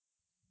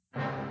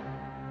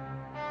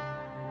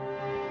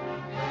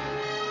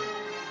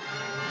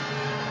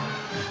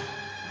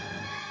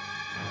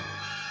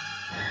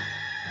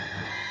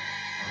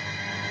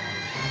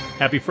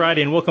Happy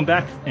Friday and welcome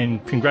back,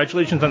 and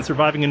congratulations on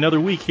surviving another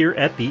week here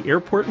at the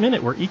Airport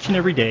Minute, where each and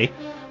every day,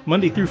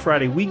 Monday through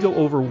Friday, we go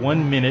over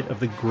 1 minute of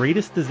the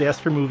greatest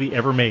disaster movie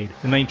ever made,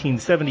 the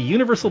 1970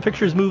 Universal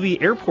Pictures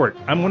movie Airport.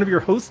 I'm one of your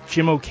hosts,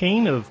 Jim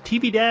O'Kane of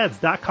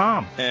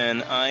TVDads.com.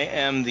 And I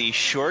am the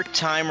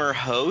short-timer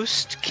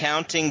host,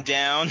 counting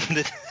down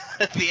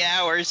the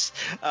hours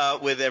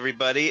with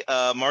everybody,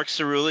 Mark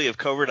Cerulli of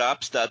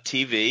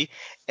CovertOps.tv.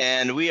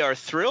 And we are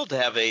thrilled to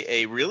have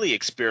a really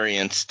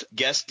experienced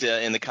guest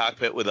in the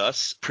cockpit with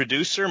us,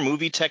 producer,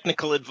 movie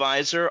technical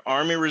advisor,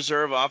 Army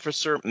Reserve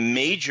Officer,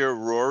 Major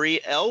Rory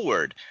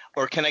Elward.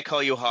 Or can I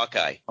call you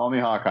Hawkeye? Call me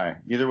Hawkeye.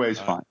 Either way is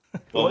fine.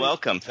 Well,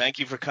 welcome. Thank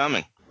you for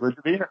coming. Good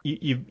to be here.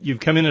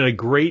 You've come in at a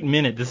great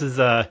minute. This is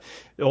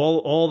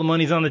all the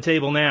money's on the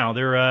table now.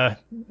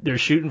 They're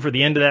shooting for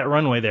the end of that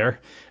runway there,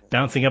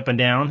 bouncing up and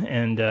down,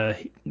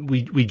 and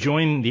we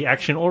join the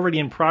action already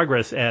in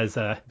progress as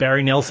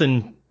Barry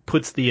Nelson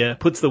puts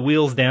the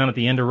wheels down at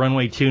the end of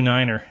runway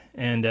 29er,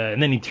 and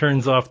then he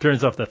turns off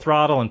the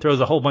throttle and throws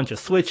a whole bunch of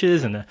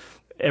switches, and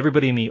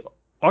everybody in the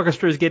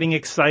orchestra is getting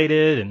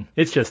excited, and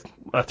it's just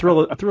a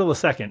thrill a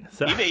second.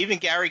 So. Even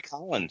Gary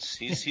Collins,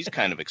 he's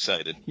kind of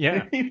excited.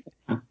 Yeah,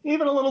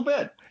 even a little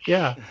bit.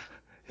 Yeah,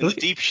 in the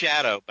deep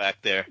shadow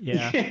back there.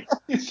 Yeah,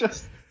 he's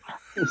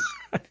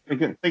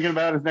thinking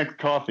about his next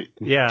coffee.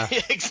 Yeah,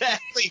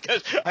 exactly.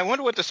 Because I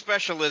wonder what the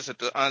special is at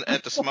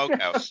the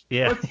smokehouse.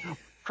 Yeah.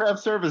 Craft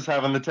service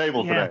have on the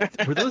table today?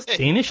 Were those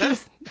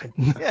Danishes?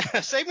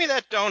 Yeah, save me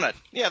that donut.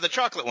 Yeah, the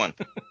chocolate one.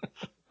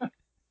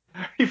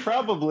 He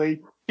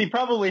probably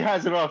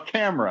has it off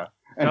camera,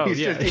 and he's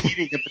just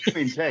eating it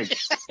between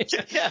takes.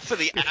 Yeah, for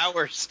the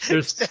hours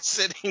just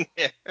sitting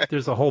there.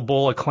 There's a whole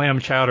bowl of clam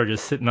chowder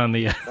just sitting on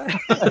the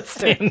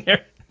stand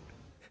there.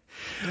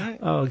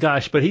 Oh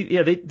gosh, but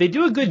they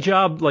do a good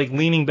job, like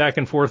leaning back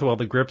and forth while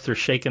the grips are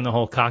shaking the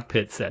whole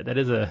cockpit set. That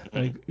is a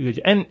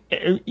good, and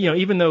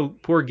even though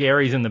poor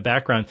Gary's in the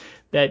background,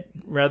 that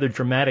rather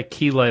dramatic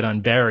key light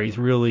on Barry's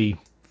really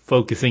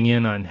focusing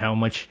in on how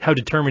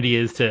determined he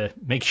is to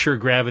make sure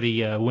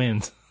gravity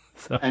wins.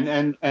 So.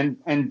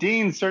 And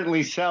Dean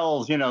certainly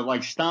sells,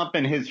 like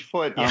stomping his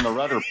foot on the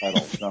rudder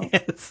pedal. So.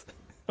 Yes.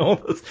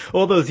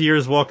 All those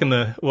years walking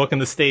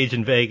the stage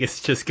in Vegas,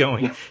 just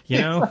going,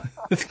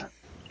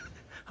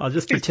 I'll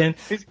just pretend.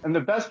 And the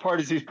best part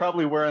is he's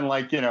probably wearing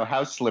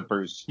house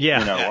slippers.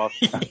 Yeah.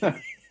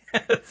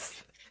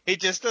 Yes. He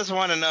just doesn't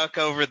want to knock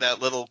over that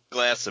little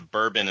glass of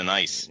bourbon and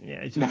ice.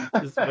 Yeah,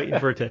 just waiting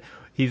for it to.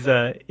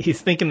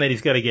 He's thinking that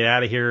he's got to get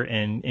out of here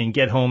and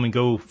get home and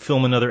go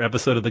film another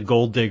episode of The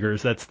Gold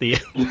Diggers. That's the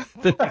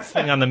next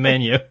thing on the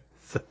menu.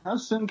 So. How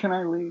soon can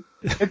I leave?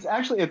 It's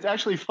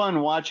actually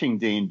fun watching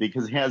Dean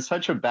because he has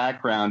such a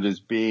background as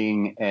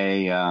being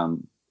a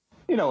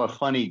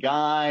funny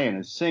guy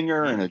and a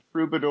singer and a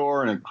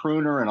troubadour and a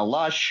crooner and a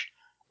lush,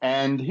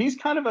 and he's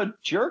kind of a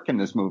jerk in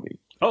this movie.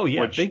 Oh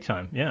yeah, big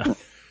time. Yeah.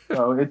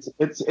 So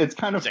it's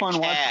kind of fun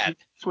watching him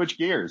switch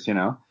gears,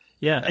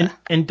 Yeah,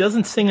 and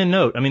doesn't sing a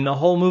note. I mean, the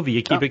whole movie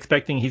you keep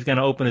expecting he's going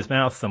to open his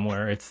mouth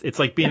somewhere. It's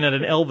like being at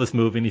an Elvis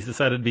movie and he's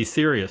decided to be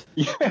serious.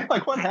 Yeah,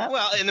 like what happened?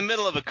 Well, in the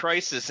middle of a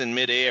crisis in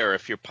midair,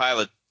 if your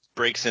pilot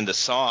breaks into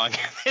song,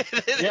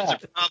 it's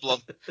a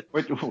problem.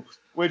 Which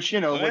when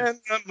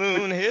the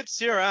moon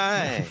hits your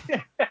eye.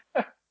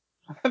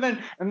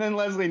 And then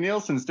Leslie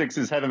Nielsen sticks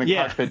his head in the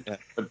cockpit. Yeah.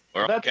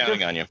 We're all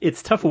counting on you.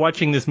 It's tough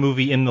watching this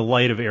movie in the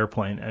light of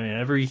Airplane. I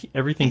mean,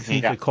 everything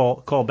seems to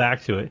call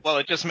back to it. Well,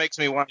 it just makes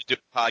me want to do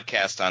a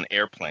podcast on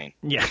Airplane.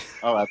 Yeah.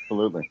 Oh,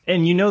 absolutely.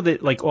 And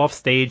that like off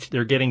stage,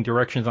 they're getting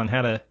directions on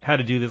how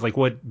to do this. Like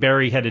what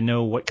Barry had to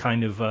know what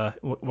kind of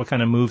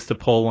moves to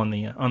pull on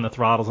the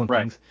throttles and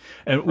things.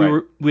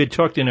 And we had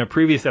talked in a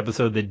previous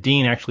episode that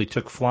Dean actually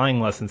took flying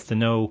lessons to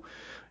know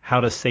how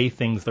to say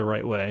things the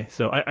right way.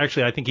 So I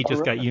think he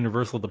just got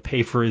Universal to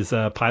pay for his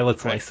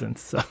pilot's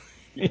license. So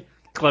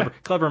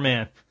clever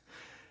man.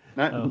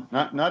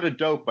 Not a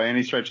dope by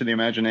any stretch of the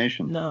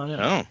imagination.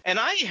 No. And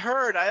I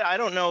heard, I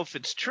don't know if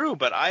it's true,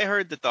 but I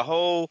heard that the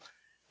whole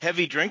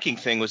heavy drinking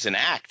thing was an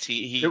act.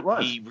 He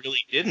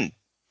really didn't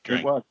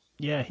drink. It was.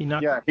 Yeah, he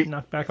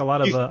knocked back a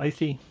lot of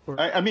icy.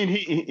 I mean,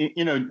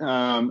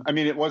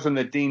 it wasn't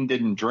that Dean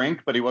didn't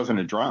drink, but he wasn't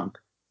a drunk.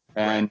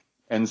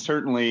 And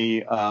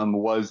certainly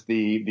was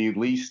the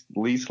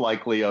least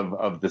likely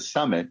of the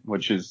Summit,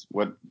 which is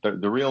what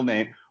the real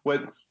name.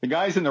 What the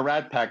guys in the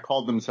Rat Pack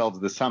called themselves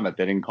the Summit.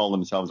 They didn't call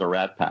themselves a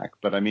Rat Pack.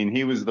 But I mean,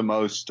 he was the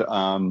most.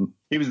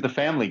 He was the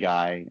family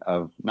guy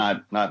of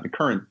not the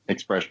current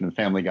expression of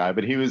family guy,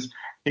 but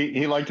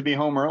he liked to be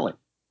home early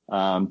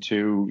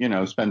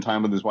to spend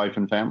time with his wife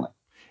and family.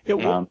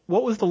 Yeah,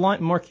 what was the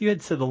line, Mark? You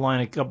had said the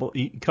line a couple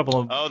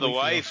of. Oh, the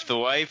wife. Ago. The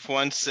wife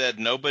once said,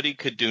 "Nobody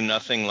could do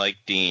nothing like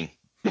Dean."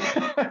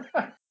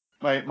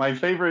 My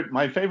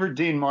favorite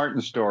Dean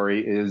Martin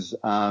story is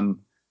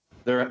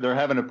they're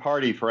having a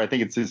party for, I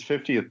think it's his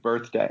 50th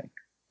birthday,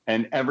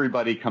 and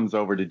everybody comes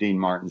over to Dean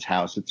Martin's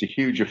house. It's a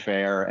huge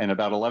affair, and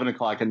about 11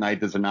 o'clock at night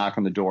there's a knock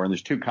on the door, and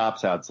there's two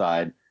cops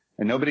outside,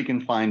 and nobody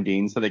can find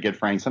Dean, so they get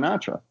Frank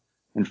Sinatra.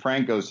 And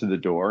Frank goes to the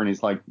door, and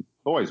he's like,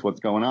 boys, what's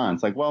going on?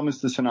 It's like, well,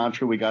 Mr.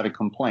 Sinatra, we got a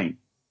complaint.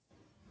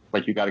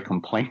 Like, you got a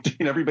complaint?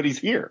 And everybody's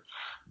here.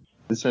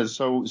 It says,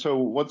 so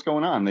what's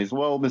going on? They say,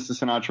 well, Mr.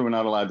 Sinatra, we're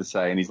not allowed to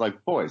say. And he's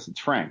like, boys, it's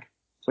Frank.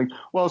 It's like,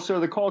 well, sir,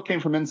 the call came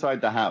from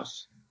inside the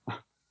house.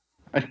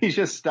 And he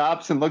just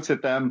stops and looks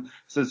at them,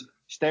 says,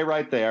 stay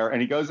right there. And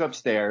he goes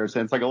upstairs,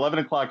 and it's like 11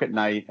 o'clock at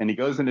night, and he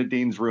goes into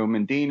Dean's room,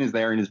 and Dean is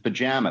there in his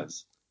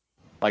pajamas,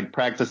 like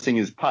practicing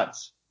his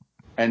putts.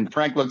 And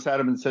Frank looks at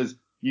him and says,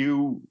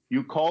 you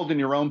called in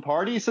your own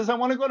party? He says, I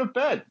want to go to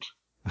bed.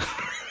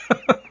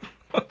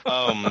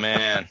 Oh,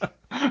 man.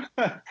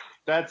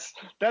 That's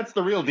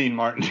the real Dean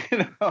Martin. You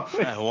know?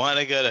 I want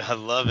to go to, I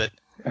love it.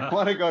 I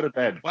want to go to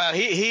bed. Wow,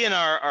 he and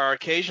our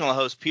occasional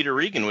host Peter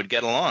Regan would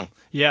get along.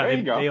 Yeah, there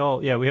you go. They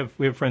all. Yeah, we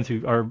have friends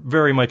who are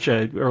very much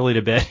early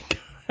to bed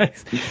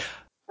guys.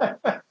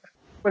 But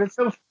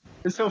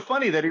it's so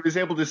funny that he was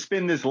able to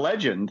spin this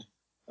legend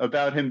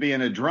about him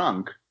being a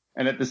drunk,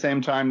 and at the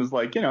same time is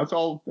like, it's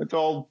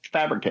all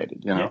fabricated,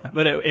 Yeah,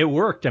 but it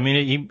worked. I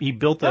mean, he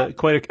built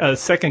quite a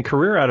second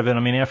career out of it. I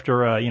mean,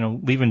 after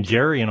leaving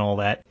Jerry and all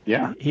that,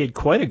 he had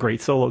quite a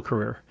great solo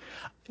career.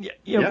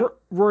 Yeah.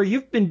 Rory,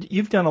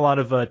 you've done a lot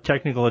of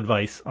technical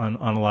advice on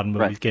a lot of movies,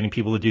 right, getting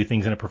people to do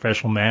things in a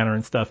professional manner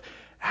and stuff.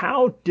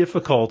 How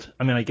difficult?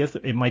 I mean, I guess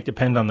it might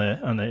depend on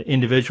the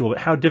individual, but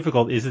how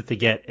difficult is it to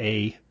get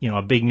a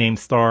big name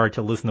star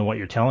to listen to what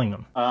you're telling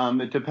them?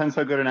 It depends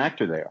how good an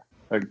actor they are.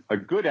 A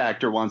good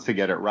actor wants to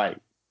get it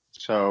right.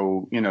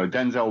 So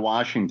Denzel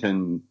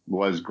Washington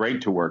was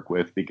great to work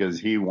with because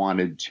he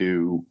wanted it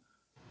to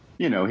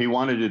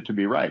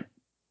be right.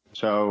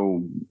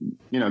 So,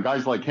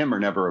 guys like him are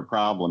never a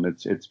problem.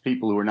 It's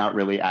people who are not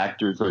really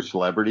actors or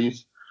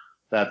celebrities.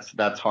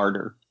 That's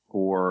harder.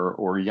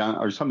 Or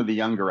some of the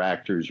younger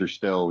actors are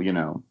still,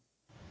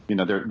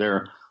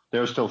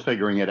 they're still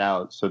figuring it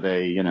out. So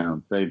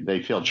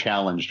they feel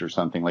challenged or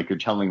something, like you're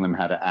telling them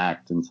how to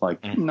act. And it's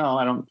like, no,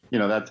 I don't,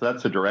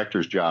 that's a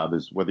director's job,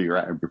 is whether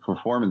your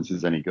performance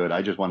is any good.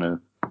 I just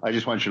want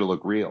you to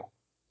look real.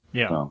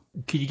 Yeah. So.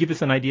 Could you give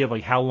us an idea of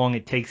like how long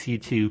it takes you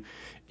to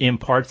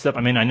impart stuff?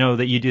 I mean, I know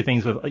that you do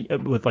things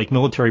with like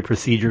military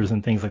procedures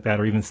and things like that,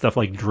 or even stuff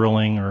like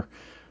drilling or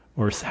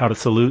how to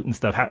salute and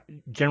stuff.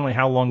 Generally,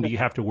 how long do you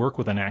have to work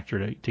with an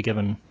actor to get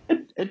them?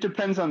 It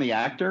depends on the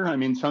actor. I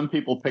mean, some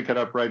people pick it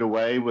up right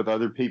away. With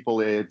other people,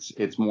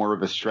 it's more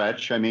of a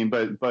stretch. I mean,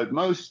 but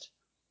most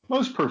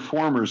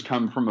performers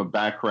come from a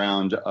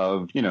background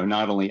of,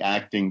 not only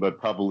acting, but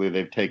probably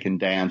they've taken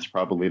dance,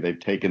 probably they've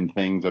taken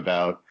things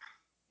about,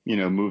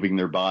 moving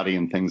their body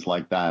and things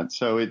like that.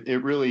 So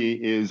it really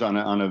is on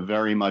a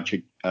very much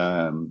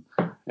an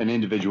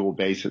individual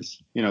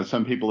basis.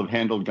 Some people have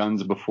handled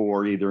guns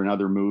before, either in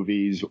other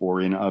movies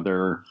or in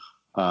other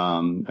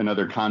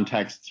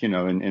contexts,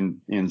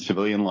 in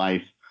civilian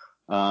life.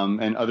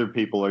 And other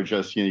people are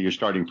just, you're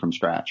starting from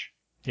scratch.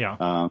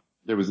 Yeah.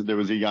 There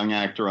was a young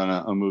actor on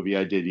a movie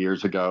I did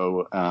years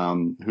ago,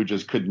 who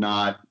just could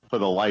not, for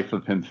the life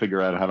of him,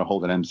 figure out how to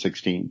hold an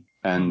M16.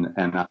 And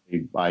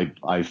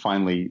I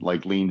finally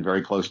leaned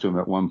very close to him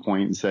at one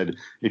point and said,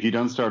 if you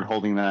don't start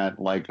holding that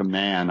like a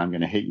man, I'm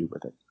going to hit you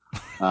with it.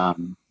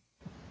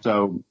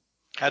 So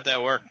how'd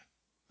that work?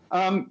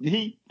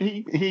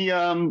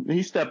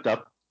 He stepped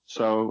up,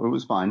 so it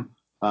was fine.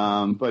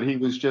 But he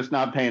was just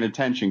not paying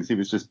attention because he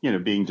was just,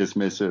 being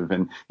dismissive.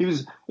 And it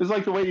was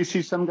like the way you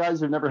see some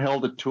guys who've never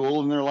held a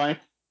tool in their life.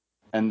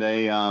 And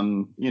they,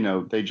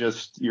 they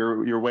just,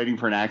 you're waiting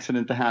for an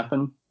accident to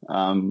happen.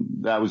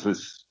 That was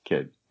this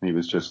kid. He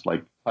was just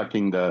like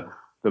tucking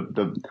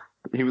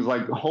he was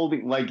like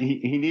holding, like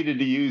he needed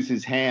to use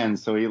his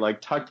hands. So he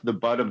tucked the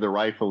butt of the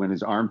rifle in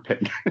his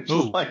armpit. It's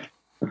like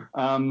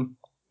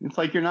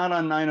you're not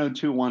on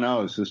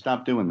 90210, so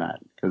stop doing that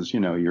because,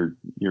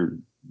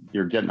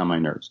 you're getting on my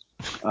nerves.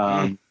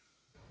 Wow.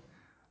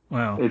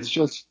 It's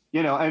just,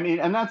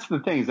 and that's the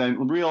thing is that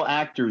real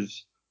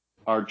actors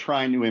are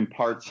trying to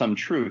impart some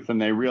truth, and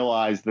they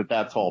realize that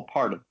that's all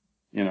part of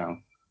it,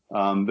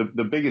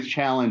 The biggest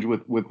challenge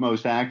with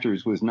most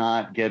actors was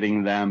not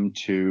getting them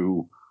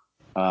to,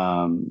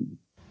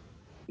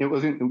 it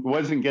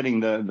wasn't getting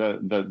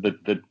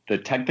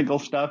the technical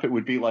stuff. It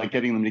would be like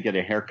getting them to get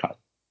a haircut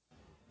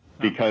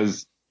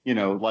because,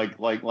 like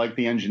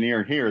the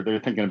engineer here, they're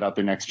thinking about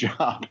their next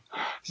job.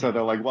 So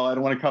they're like, well, I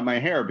don't want to cut my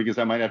hair because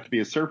I might have to be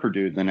a surfer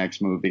dude in the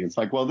next movie. It's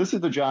like, well, this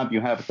is the job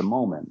you have at the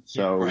moment.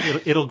 So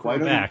it'll grow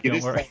back.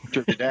 Don't worry.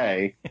 Character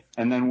today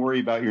and then worry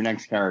about your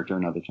next character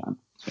another time.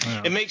 So.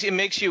 Wow. It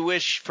makes you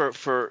wish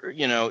for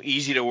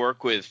easy to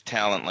work with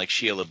talent like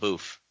Sheila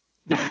Booth.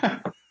 Yeah,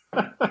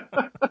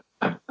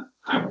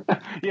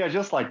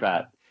 just like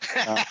that.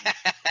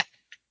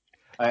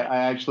 I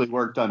actually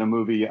worked on a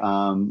movie.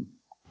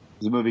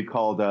 There's a movie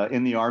called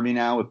In the Army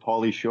Now with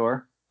Pauly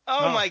Shore.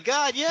 Oh my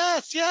God!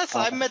 Yes.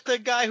 I met the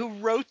guy who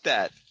wrote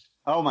that.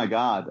 Oh my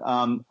God!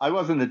 I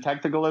wasn't the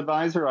technical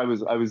advisor. I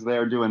was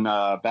there doing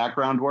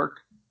background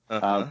work.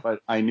 But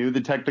I knew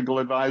the technical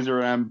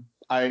advisor, and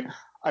I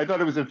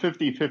thought it was a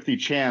 50-50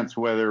 chance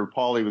whether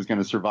Pauly was going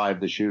to survive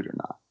the shoot or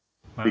not,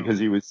 because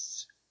he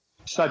was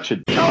such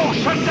a No,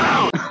 shut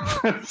down.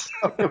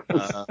 so it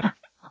was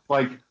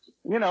like,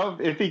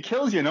 if he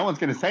kills you, no one's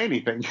going to say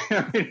anything.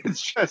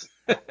 It's just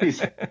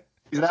he's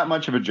that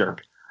much of a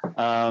jerk.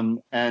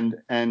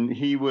 And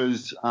he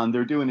was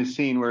they're doing a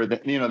scene where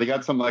they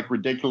got some like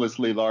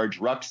ridiculously large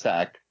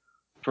rucksack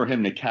for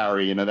him to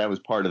carry. That was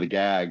part of the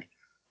gag.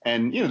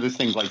 And this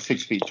thing's like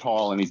 6 feet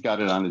tall, and he's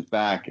got it on his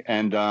back,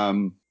 and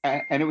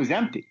it was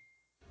empty.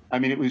 I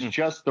mean, it was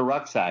just the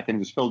rucksack, and it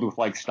was filled with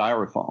like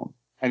styrofoam,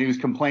 and he was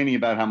complaining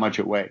about how much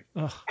it weighed.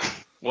 Ugh.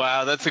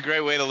 Wow, that's a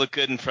great way to look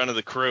good in front of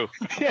the crew.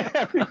 Yeah,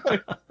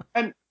 everybody.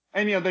 And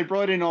they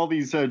brought in all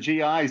these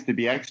GIs to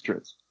be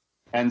extras.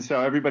 And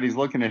so everybody's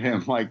looking at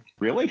him like,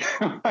 really?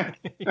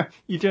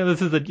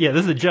 This is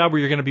a job where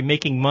you're going to be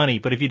making money,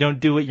 but if you don't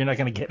do it, you're not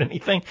going to get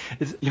anything.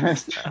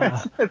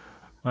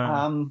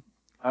 Wow.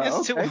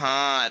 It's too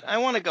hot. I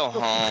want to go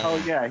home.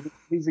 Oh yeah,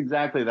 he's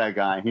exactly that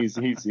guy. He's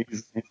and he's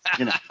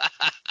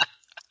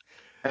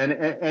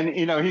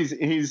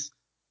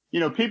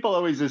people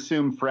always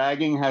assume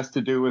fragging has to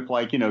do with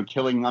like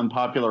killing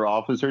unpopular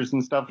officers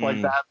and stuff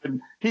like that.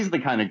 And he's the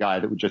kind of guy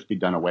that would just be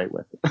done away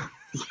with.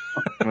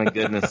 My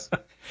goodness.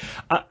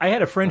 I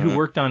had a friend who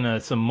worked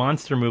on some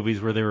monster movies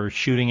where they were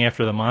shooting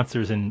after the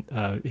monsters,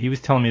 and he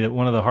was telling me that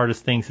one of the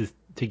hardest things is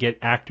to get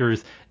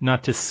actors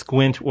not to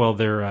squint while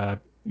their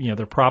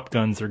prop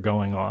guns are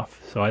going off.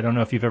 So I don't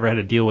know if you've ever had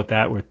to deal with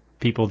that, where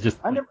people just.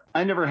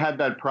 I never had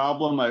that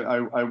problem.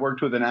 I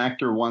worked with an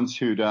actor once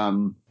who'd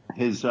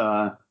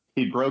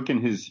he'd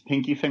broken his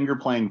pinky finger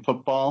playing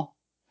football,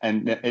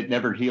 and it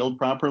never healed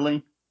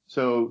properly.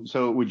 So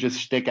it would just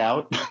stick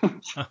out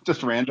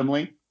just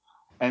randomly.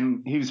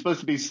 And he was supposed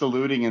to be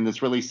saluting in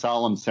this really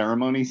solemn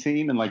ceremony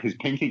scene, and like his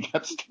pinky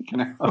kept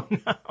sticking out. Oh,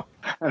 no.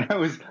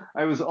 And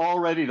I was all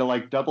ready to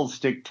like double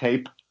stick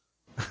tape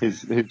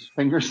his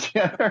fingers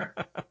together.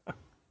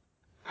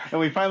 And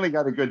we finally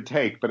got a good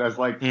take, but I was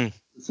like,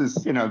 this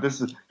is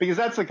because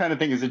that's the kind of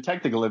thing as a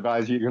technical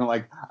advisor, you're going to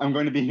like, I'm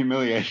going to be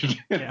humiliated.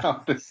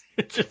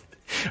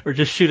 Or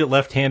just shoot it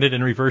left-handed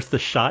and reverse the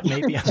shot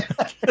maybe.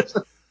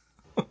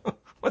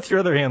 What's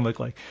your other hand look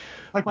like?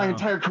 Like my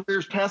entire career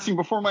is passing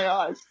before my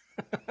eyes.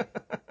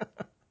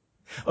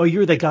 Oh, you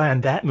were the guy on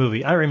that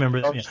movie. I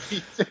remember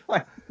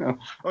that.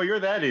 Oh,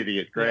 you're that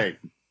idiot. Great.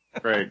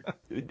 Great.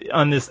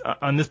 On this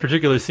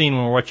particular scene,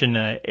 when we're watching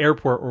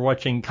Airport, we're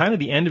watching kind of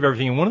the end of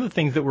everything. And one of the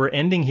things that we're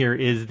ending here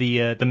is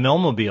the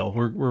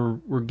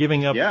Melmobile. We're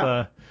giving up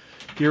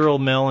dear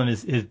old Mel and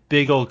his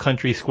big old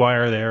country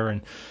squire there,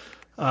 and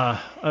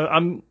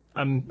I'm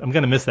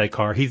gonna miss that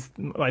car.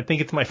 I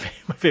think it's my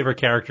favorite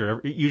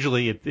character.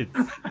 Usually it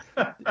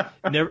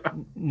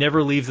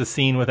never leaves a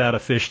scene without a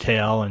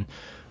fishtail, and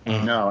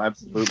no,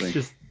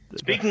 absolutely.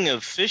 Speaking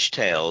of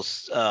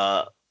fishtails,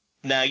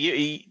 now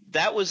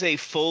that was a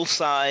full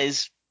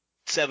size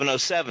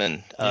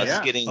 707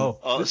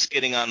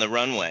 skidding on the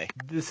runway.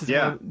 This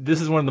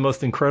is one of the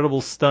most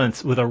incredible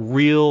stunts with a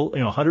real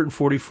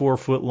 144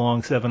 foot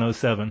long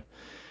 707.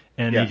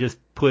 And they just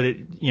put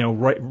it,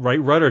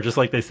 right rudder, just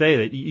like they say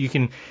that you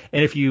can.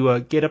 And if you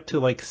get up to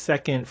like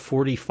second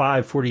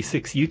 45,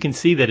 46, you can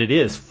see that it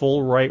is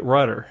full right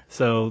rudder.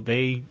 So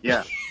they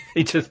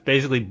just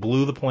basically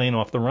blew the plane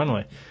off the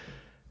runway.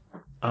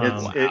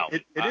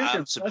 It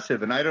is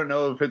impressive, and I don't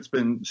know if it's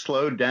been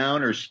slowed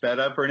down or sped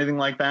up or anything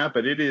like that,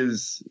 but it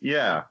is,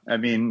 I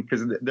mean,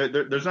 because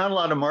there's not a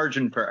lot of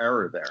margin for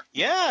error there.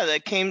 Yeah,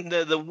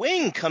 the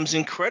wing comes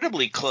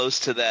incredibly close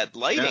to that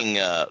lighting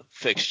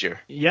fixture.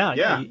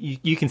 Yeah.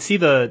 You can see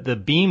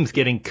the beams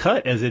getting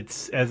cut as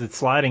it's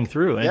sliding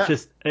through,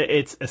 and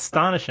it's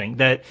astonishing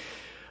that.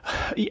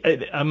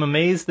 I'm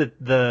amazed that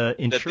the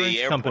insurance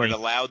airport company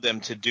allowed them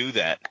to do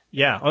that.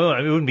 Yeah. Oh,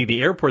 it wouldn't be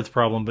the airport's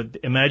problem, but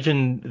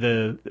imagine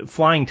the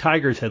Flying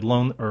Tigers had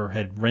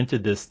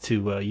rented this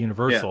to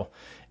Universal.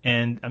 Yeah.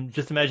 And I'm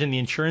just imagining the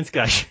insurance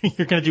guy.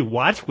 You're going to do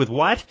what? With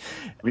what?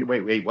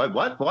 Wait,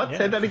 what? Yeah.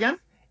 Say that again?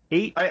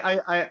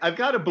 I've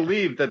got to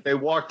believe that they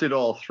walked it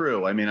all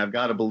through. I mean, I've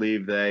got to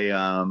believe they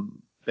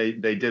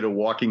did a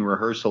walking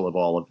rehearsal of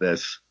all of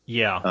this.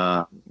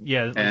 Yeah.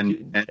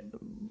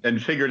 And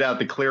figured out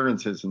the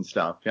clearances and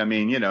stuff. I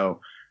mean,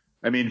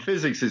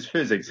 physics is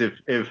physics.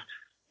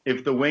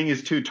 If the wing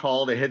is too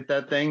tall to hit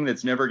that thing,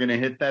 that's never going to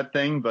hit that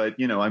thing.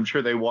 But, I'm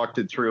sure they walked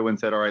it through and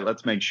said, all right,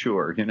 let's make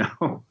sure,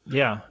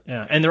 Yeah.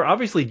 And they're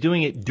obviously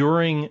doing it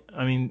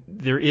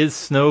there is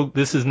snow.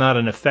 This is not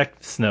an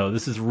effect snow.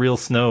 This is real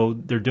snow.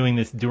 They're doing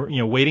this,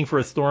 waiting for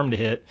a storm to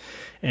hit.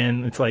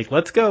 And it's like,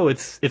 let's go.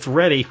 It's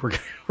ready.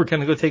 We're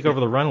going to go take over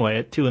the runway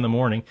at 2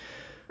 a.m.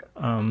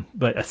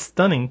 But a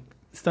stunning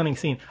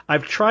scene.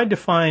 I've tried to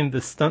find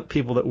the stunt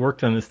people that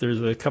worked on this. There's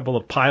a couple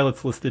of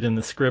pilots listed in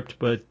the script,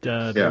 but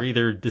they're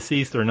either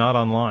deceased or not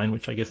online,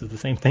 which I guess is the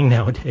same thing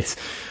nowadays.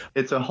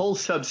 It's a whole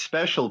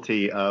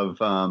subspecialty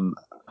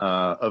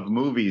of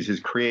movies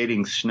is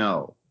creating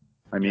snow.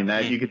 I mean,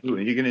 that you could do.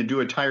 You're going to do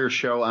a entire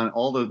show on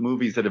all the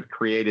movies that have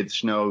created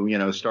snow.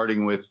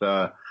 Starting with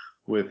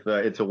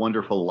It's a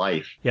Wonderful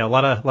Life. Yeah, a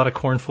lot of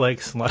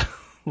cornflakes, a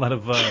a lot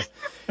of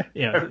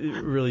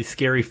really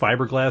scary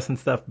fiberglass and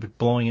stuff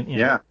blowing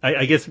in.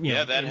 I guess.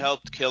 That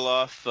helped kill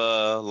off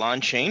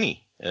Lon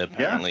Chaney.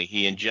 Apparently,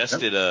 he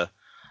ingested a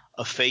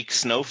fake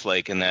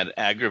snowflake, and that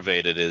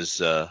aggravated his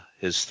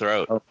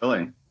throat. Oh,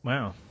 really?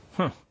 Wow.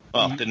 Huh.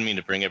 Well, didn't mean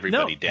to bring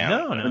everybody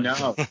down.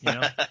 No.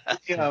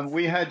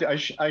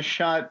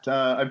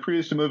 I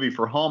produced a movie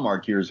for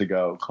Hallmark years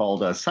ago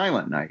called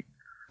Silent Night,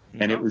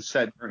 and it was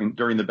set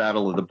during the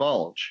Battle of the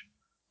Bulge.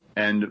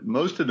 And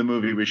most of the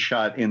movie was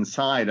shot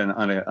inside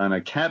on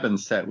a cabin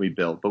set we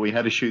built, but we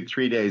had to shoot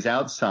 3 days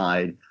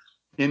outside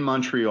in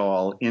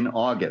Montreal in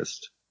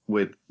August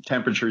with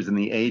temperatures in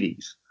the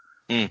 80s.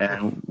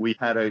 And we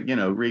had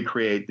to,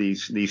 recreate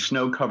these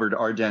snow-covered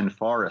Ardennes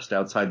forest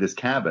outside this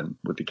cabin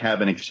with the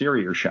cabin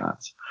exterior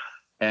shots.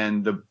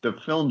 And the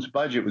film's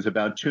budget was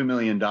about $2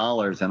 million, and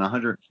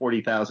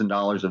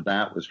 $140,000 of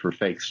that was for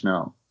fake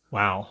snow.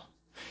 Wow.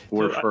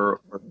 Or for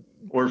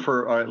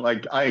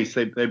like ice.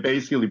 They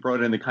basically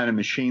brought in the kind of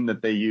machine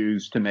that they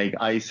use to make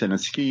ice in a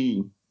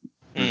ski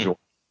resort,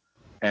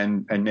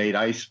 and made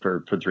ice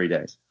for 3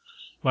 days.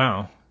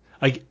 Wow.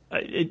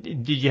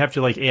 Did you have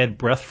to add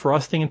breath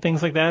frosting and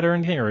things like that or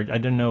anything? Or I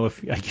didn't know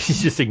if I guess you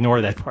just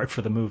ignore that part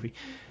for the movie.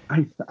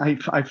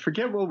 I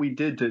forget what we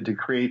did to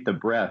create the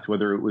breath,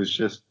 whether it was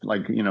just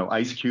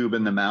ice cube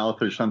in the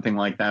mouth or something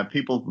like that.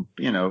 People,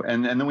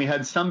 and then we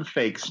had some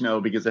fake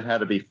snow because it had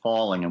to be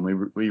falling,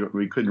 and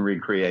we couldn't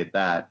recreate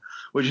that,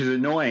 which is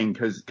annoying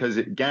because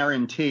it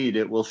guaranteed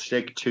it will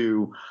stick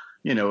to,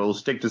 it'll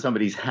stick to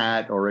somebody's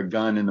hat or a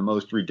gun in the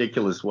most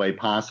ridiculous way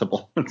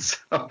possible.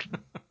 So,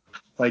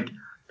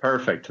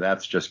 perfect.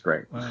 That's just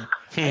great. Wow.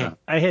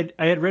 I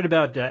had read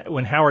about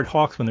when Howard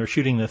Hawks, when they were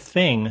shooting The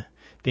Thing,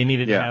 they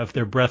needed to have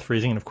their breath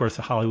freezing, and of course,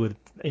 Hollywood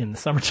in the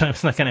summertime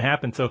is not going to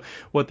happen. So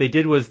what they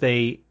did was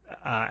they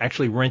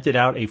actually rented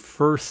out a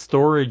first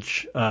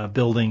storage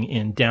building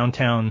in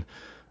downtown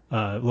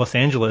Los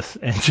Angeles,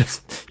 and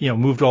just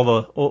moved all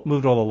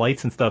the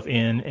lights and stuff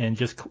in, and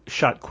just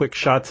shot quick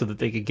shots so that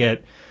they could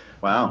get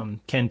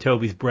Ken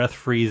Toby's breath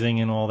freezing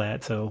and all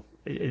that. So.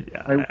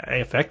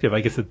 Effective,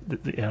 I guess.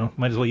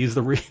 Might as well use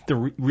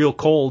the real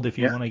cold if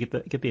you want to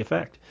get the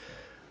effect.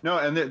 No,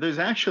 and there's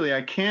actually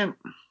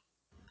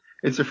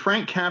It's a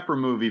Frank Capra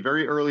movie,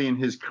 very early in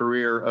his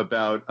career,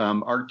 about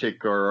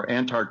Arctic or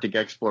Antarctic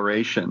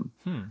exploration,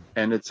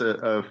 and it's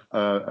a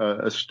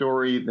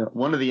story.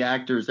 One of the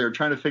actors, they were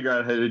trying to figure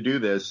out how to do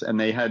this, and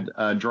they had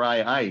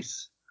dry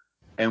ice,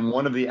 and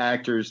one of the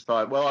actors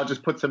thought, well, I'll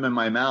just put some in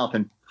my mouth,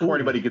 and before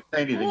anybody could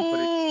say anything, put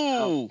it in his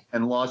mouth,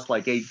 and lost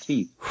 8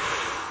 teeth.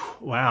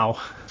 Wow.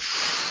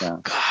 Yeah.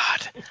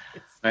 God.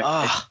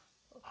 I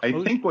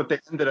think what they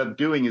ended up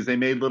doing is they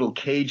made little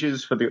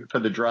cages for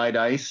the dried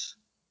ice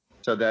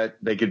so that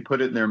they could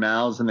put it in their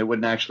mouths and they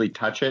wouldn't actually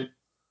touch it.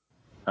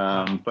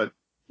 But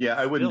yeah,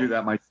 I wouldn't do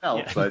that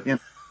myself, but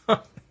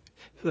a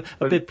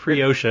bit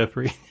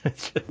pre-OSHA.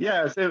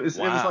 Yes, it was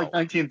like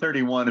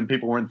 1931 and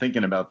people weren't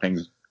thinking about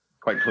things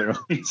quite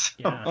clearly. So.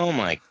 Yeah. Oh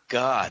my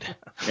God.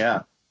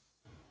 Yeah.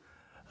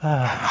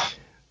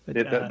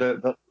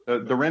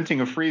 The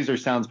renting a freezer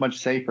sounds much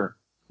safer.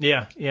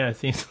 Yeah, it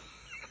seems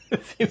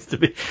to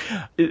be.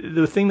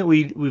 The thing that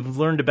we've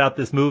learned about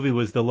this movie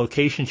was the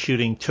location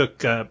shooting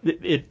took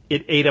it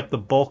ate up the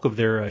bulk of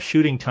their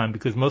shooting time,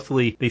 because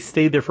mostly they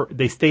stayed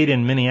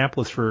in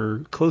Minneapolis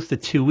for close to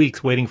 2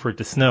 weeks waiting for it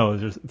to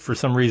snow. For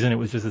some reason, it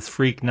was just this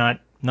freak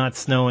not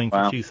snowing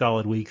for 2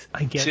 solid weeks.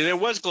 I guess. See, there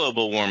was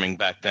global warming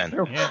back then.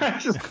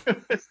 Yeah.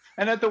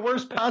 And at the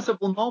worst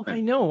possible moment.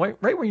 I know,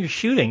 right when you're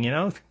shooting,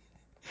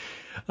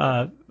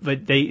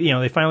 But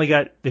they finally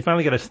got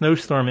a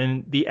snowstorm,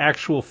 and the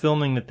actual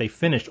filming that they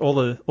finished, all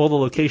the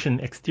location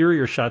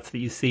exterior shots that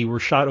you see were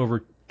shot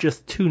over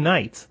just 2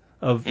 nights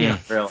of.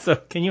 So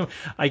can you?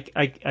 I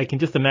can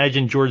just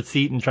imagine George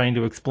Seaton trying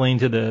to explain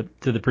to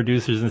the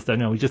producers and stuff.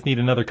 No, we just need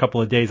another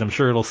couple of days. I'm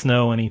sure it'll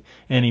snow any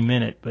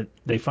minute. But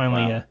they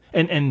finally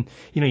and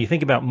you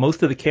think about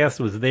most of the cast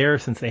was there,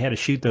 since they had to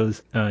shoot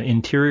those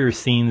interior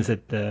scenes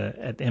at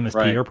the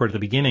MSP airport at the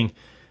beginning.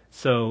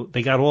 So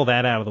they got all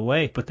that out of the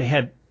way, but they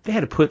had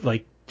to put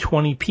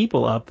 20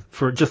 people up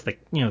for just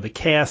the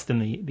cast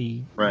and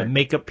the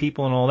makeup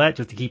people and all that,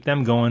 just to keep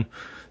them going,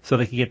 so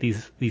they could get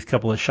these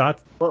couple of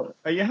shots. Well,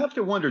 you have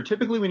to wonder.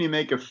 Typically, when you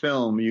make a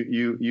film,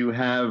 you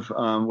have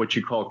what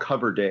you call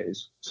cover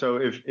days. So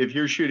if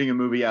you're shooting a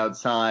movie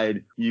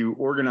outside, you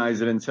organize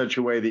it in such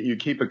a way that you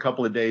keep a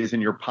couple of days in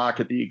your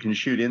pocket that you can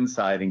shoot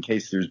inside in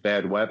case there's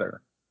bad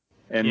weather.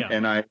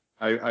 And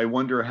I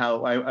wonder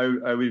how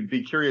I would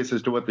be curious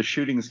as to what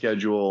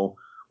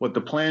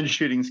the planned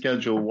shooting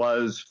schedule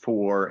was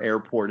for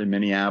Airport in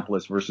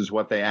Minneapolis versus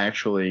what they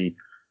actually,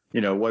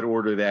 what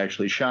order they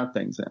actually shot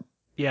things in.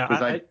 Yeah.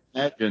 Because I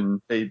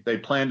imagine they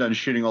planned on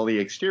shooting all the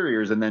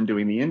exteriors and then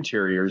doing the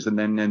interiors, and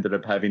then ended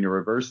up having to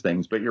reverse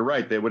things. But you're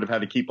right. They would have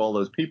had to keep all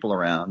those people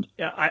around.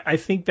 Yeah. I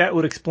think that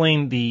would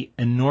explain the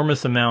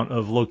enormous amount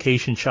of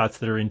location shots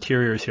that are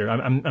interiors here.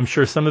 I'm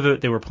sure some of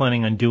it they were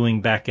planning on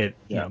doing back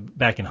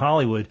in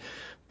Hollywood.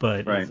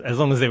 But Right. as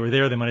long as they were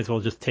there, they might as well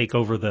just take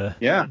over the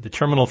Yeah.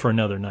 terminal for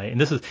another night. And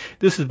this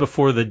is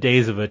before the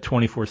days of a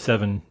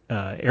 24/7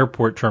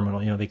 airport terminal.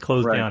 They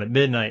closed Right. down at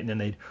midnight, and then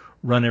they'd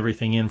run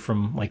everything in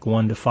from like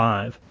 1 to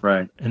 5,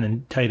 Right. and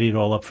then tidy it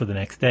all up for the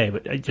next day.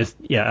 But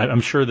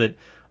I'm sure that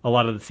a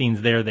lot of the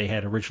scenes there they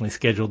had originally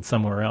scheduled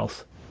somewhere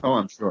else. Oh,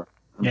 I'm sure.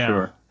 I'm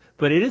sure.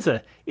 But it is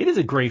a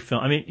great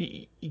film. I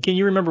mean, can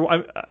you remember?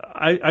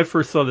 I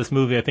first saw this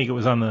movie. I think it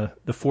was on the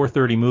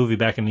 4:30 movie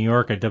back in New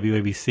York at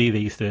WABC. They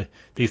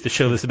used to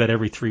show this about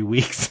every 3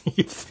 weeks.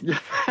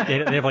 They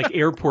have like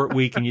Airport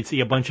Week, and you'd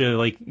see a bunch of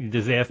like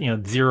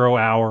disaster, 0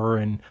 Hour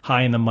and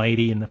High and the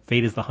Mighty and The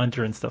Fate is the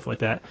Hunter and stuff like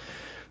that.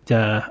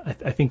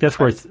 I think that's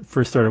where I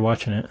first started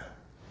watching it.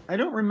 I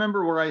don't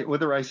remember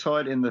whether I saw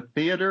it in the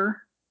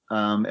theater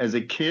as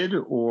a kid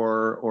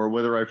or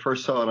whether I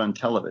first saw it on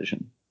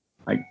television.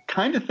 I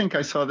kind of think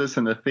I saw this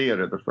in the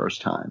theater the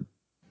first time.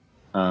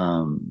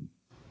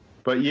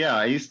 But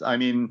yeah,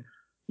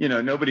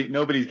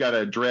 nobody's got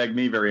to drag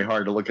me very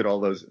hard to look at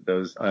all those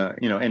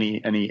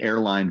any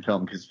airline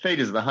film, because Fate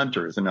is the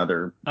Hunter is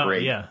another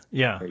great.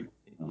 Great,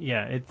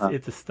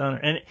 it's a stunner.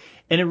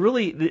 And it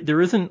really,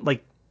 there isn't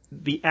like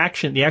the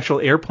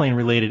actual airplane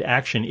related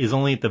action is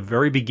only at the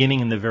very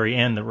beginning and the very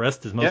end. The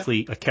rest is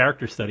mostly a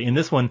character study. In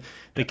this one,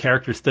 the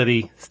character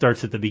study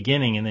starts at the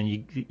beginning, and then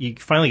you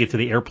finally get to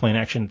the airplane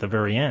action at the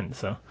very end.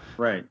 So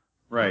Right.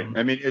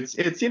 I mean,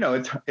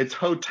 it's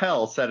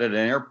hotel set at an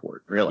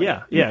airport, really.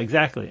 Yeah,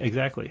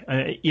 exactly.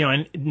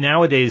 And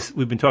nowadays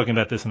we've been talking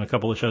about this in a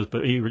couple of shows,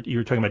 but you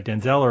were talking about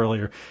Denzel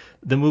earlier.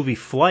 The movie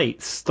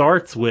Flight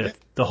starts with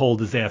the whole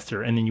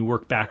disaster, and then you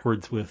work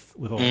backwards with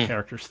all the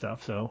character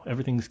stuff. So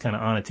everything's kind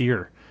of on its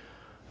ear.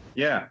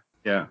 Yeah.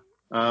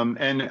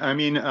 And I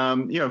mean,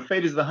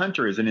 Fate is the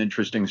Hunter is an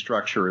interesting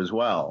structure as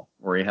well,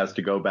 where he has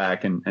to go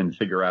back and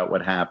figure out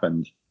what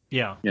happened.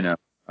 Yeah.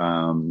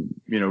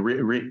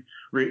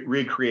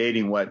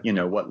 Recreating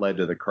what led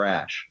to the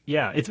crash.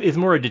 Yeah, it's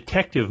more a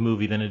detective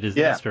movie than a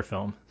disaster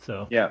film.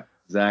 So yeah,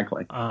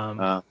 exactly.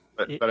 But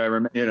I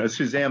remember,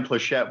 Suzanne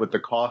Pleshette with the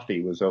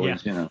coffee was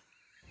always,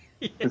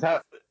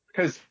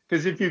 because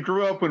if you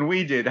grew up when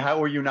we did, how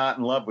were you not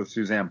in love with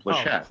Suzanne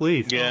Pleshette? Oh,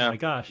 please. Yeah. Oh my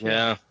gosh.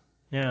 Yeah.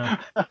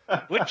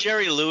 What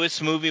Jerry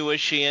Lewis movie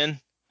was she in?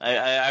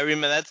 I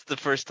remember that's the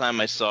first time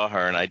I saw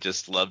her, and I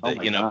just loved it.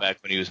 Back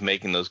when he was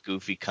making those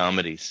goofy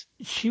comedies.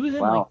 She was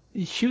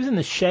in she was in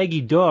The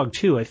Shaggy Dog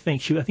too. I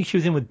think she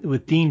was in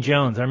with Dean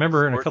Jones. I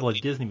remember her in a couple of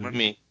Disney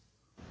movies.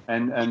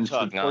 And I'm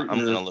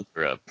gonna look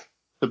her up.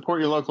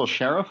 Support your local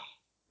sheriff.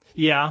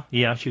 Yeah,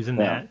 she was in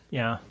that.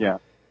 Yeah.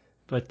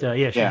 But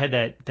she had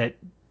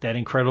that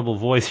incredible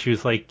voice. She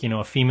was like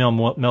a female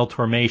Mel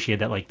Torme. She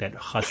had that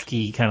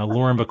husky kind of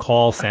Lauren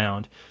Bacall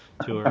sound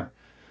to her.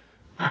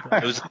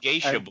 It was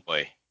Geisha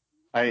Boy.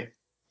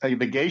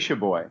 The Geisha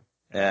Boy.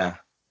 Yeah.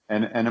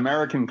 An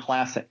American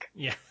classic.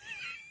 Yeah.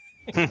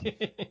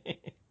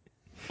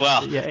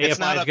 Well, yeah, it's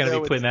not up gonna there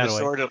be with putting that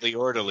Disorderly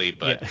Orderly,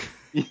 but.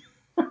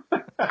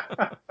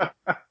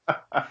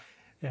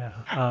 Yeah.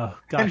 Oh,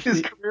 gosh. And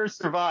his career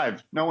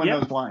survived. No one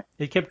knows why.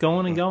 It kept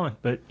going and going,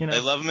 but They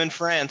love him in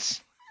France.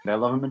 I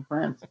love him in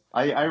France.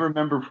 I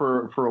remember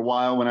for a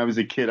while when I was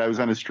a kid, I was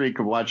on a streak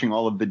of watching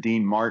all of the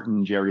Dean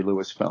Martin, Jerry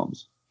Lewis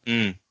films.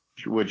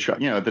 Which,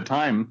 at the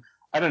time,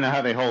 I don't know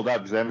how they hold up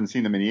because I haven't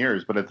seen them in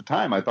years, but at the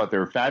time I thought they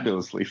were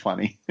fabulously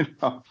funny.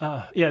 What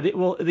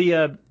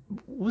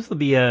was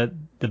the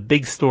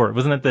Big Store?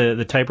 Wasn't that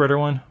the typewriter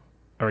one?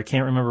 Or I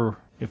can't remember.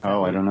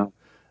 I don't know.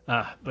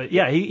 But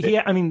yeah,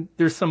 I mean,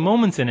 there's some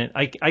moments in it.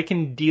 I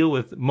can deal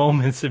with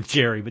moments of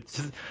Jerry, but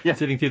just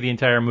sitting through the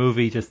entire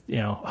movie,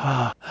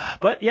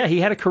 But yeah, he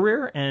had a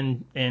career,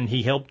 and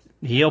he helped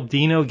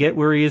Dino get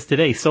where he is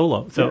today,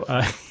 solo. So.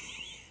 Yes.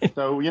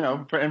 So,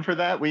 and for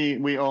that,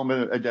 we owe him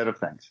a debt of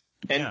thanks.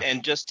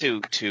 And just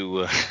to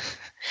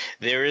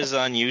there is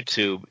on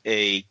YouTube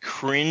a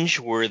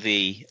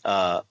cringe-worthy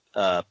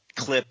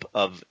clip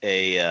of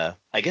I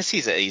guess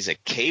he's a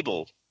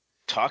cable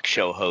talk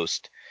show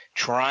host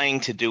trying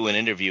to do an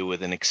interview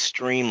with an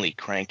extremely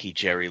cranky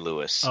Jerry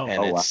Lewis.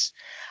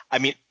 I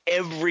mean,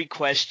 every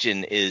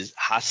question is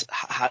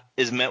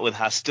met with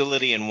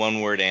hostility and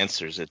one-word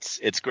answers.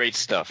 It's great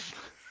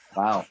stuff.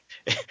 Wow.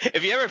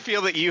 If you ever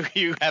feel that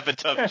you have a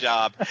tough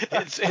job,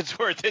 it's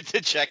worth it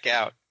to check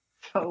out.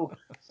 So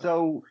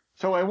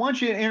I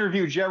want you to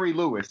interview Jerry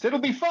Lewis. It'll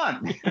be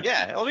fun.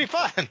 Yeah, it'll be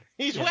fun.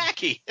 He's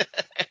wacky.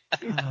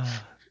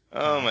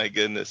 Oh my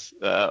goodness.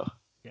 Oh.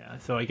 Yeah.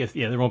 So I guess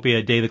there won't be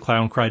a Day the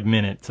Clown Cried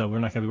minute. So we're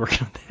not going to be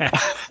working on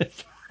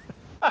that.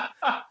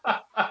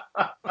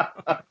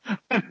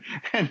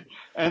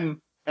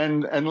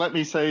 and let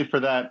me say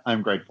for that,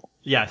 I'm grateful.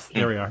 Yes.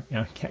 There we are.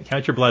 Yeah.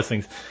 Count your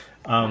blessings.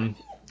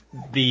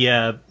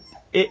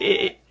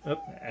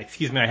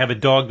 Excuse me, I have a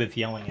dog that's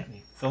yelling at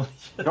me. So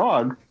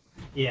dog?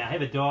 Yeah, I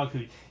have a dog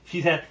who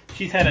she's had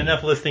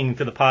enough listening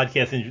to the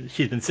podcast, and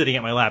she's been sitting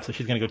at my lap, so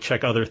she's going to go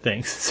check other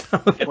things. So,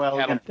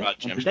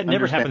 that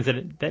never happens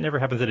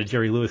at a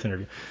Jerry Lewis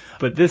interview.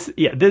 But this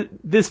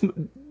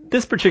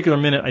this particular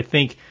minute, I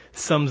think,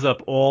 sums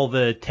up all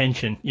the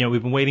tension.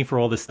 We've been waiting for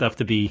all this stuff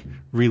to be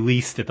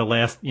released at the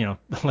last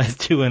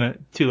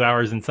 2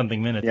 hours and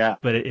something minutes. Yeah.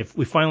 But if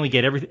we finally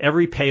get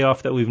every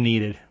payoff that we've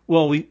needed,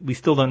 well, we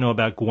still don't know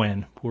about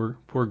Gwen. Poor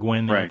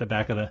Gwen there Right. at the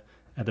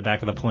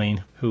back of the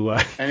plane. Who?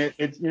 And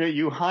it's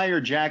you hire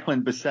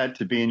Jacqueline Bisset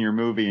to be in your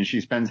movie, and she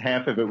spends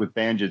half of it with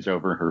bandages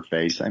over her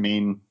face. I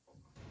mean,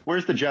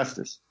 where's the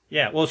justice?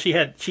 Yeah, well, she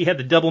had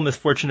the double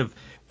misfortune of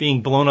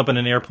being blown up in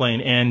an airplane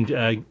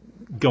and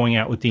going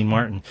out with Dean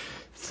Martin.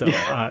 So,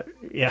 yeah.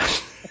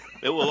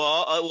 It will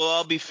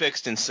all be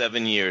fixed in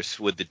 7 years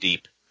with the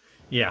Deep.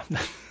 Yeah.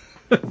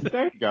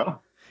 There you go.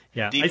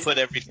 Yeah. Deep put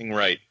everything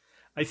right.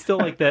 I still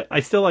like that.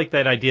 I still like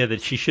that idea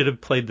that she should have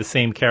played the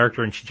same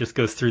character, and she just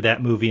goes through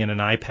that movie in an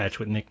eye patch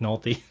with Nick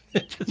Nolte.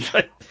 Just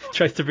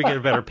tries to forget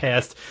about her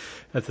past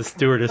as a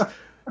stewardess.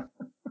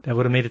 That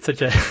would have made it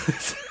such a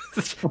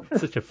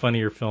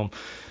funnier film.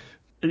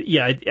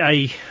 Yeah,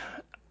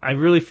 I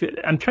really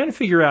I'm trying to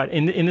figure out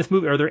in this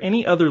movie, are there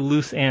any other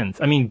loose ends?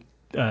 I mean,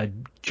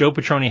 Joe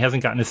Petroni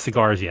hasn't gotten his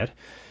cigars yet.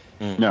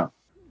 No.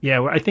 Yeah,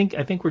 well, I think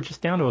we're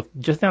just down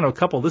to a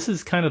couple. This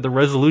is kind of the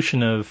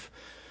resolution of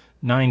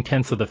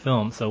 9/10 of the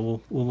film.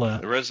 So we'll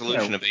the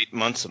resolution of 8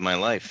 months of my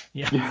life.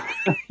 Yeah.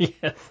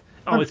 Yes.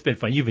 Oh, it's been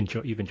fun. You've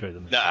enjoyed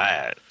them.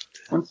 Nah,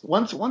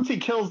 Once he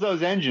kills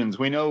those engines,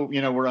 we know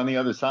we're on the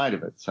other side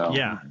of it. So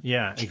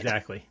Yeah,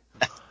 exactly.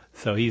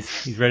 So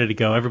he's ready to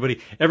go.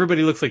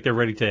 Everybody looks like they're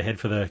ready to head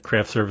for the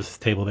craft services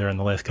table there in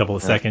the last couple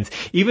of seconds.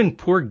 Even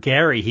poor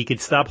Gary, he could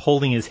stop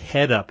holding his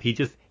head up. He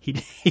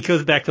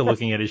goes back to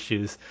looking at his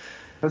shoes.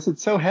 Because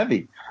it's so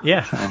heavy.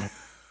 Yeah.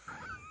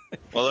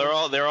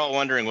 Well, they're all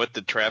wondering what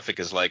the traffic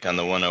is like on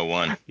the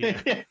 101.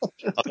 Yeah.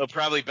 Although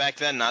probably back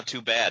then not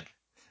too bad.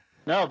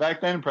 No, back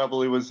then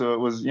probably was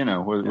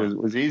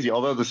easy.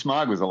 Although the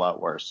smog was a lot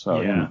worse.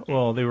 So Yeah.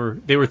 Well, they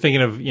were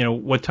thinking of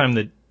what time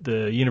the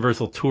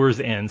Universal tours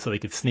end, so they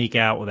could sneak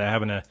out without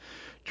having to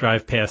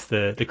drive past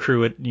the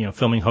crew at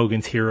filming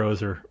Hogan's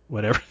Heroes or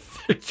whatever.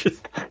 They're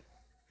just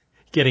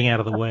getting out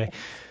of the way.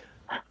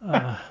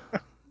 But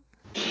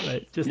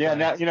just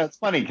now it's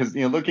funny because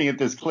looking at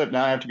this clip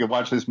now I have to go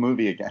watch this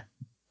movie again.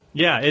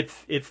 Yeah,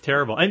 it's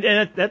terrible,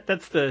 and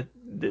that's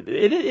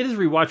it is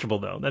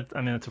rewatchable though.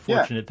 That's a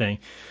fortunate thing.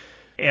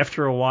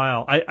 After a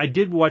while, I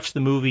did watch the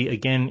movie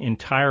again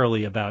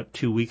entirely about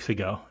 2 weeks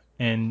ago,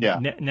 and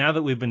now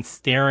that we've been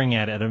staring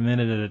at it a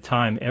minute at a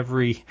time,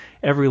 every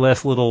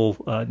last little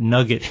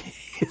nugget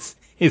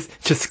is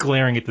just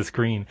glaring at the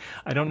screen.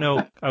 I don't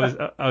know.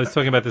 I was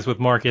talking about this with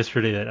Mark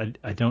yesterday that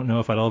I don't know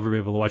if I'd ever be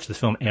able to watch this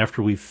film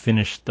after we've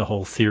finished the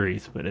whole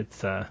series, but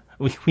it's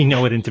we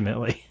know it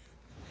intimately.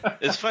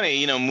 It's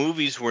funny,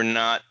 movies were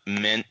not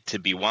meant to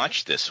be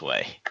watched this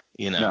way.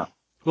 No.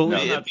 Well,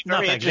 it'd be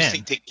very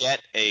interesting then. to get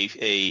a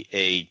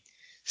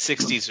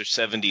 60s or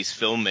 70s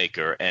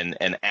filmmaker and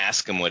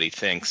ask him what he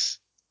thinks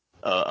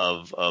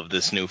of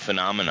this new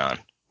phenomenon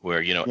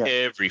where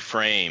every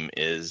frame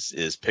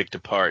is picked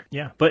apart.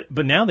 Yeah, but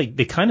now they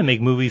kind of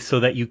make movies so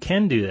that you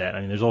can do that.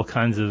 I mean, there's all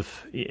kinds of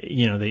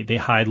they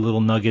hide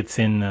little nuggets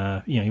in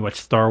you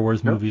watch Star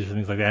Wars movies or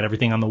things like that.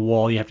 Everything on the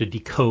wall you have to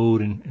decode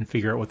and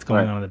figure out what's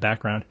going on in the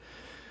background.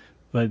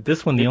 But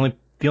this one, the only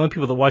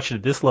people that watched it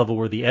at this level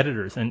were the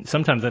editors, and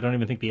sometimes I don't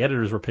even think the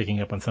editors were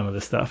picking up on some of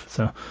this stuff.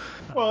 So,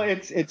 well,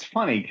 it's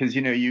funny because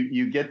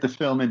you get the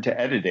film into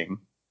editing,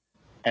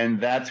 and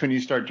that's when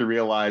you start to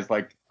realize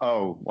we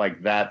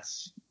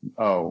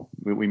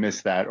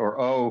missed that,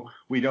 or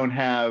we don't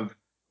have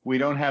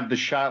the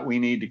shot we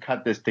need to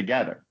cut this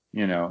together,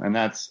 and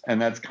that's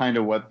kind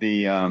of what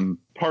the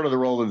part of the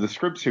role of the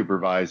script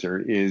supervisor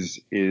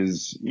is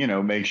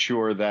make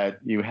sure that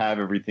you have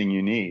everything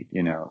you need,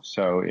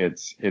 so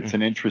it's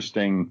an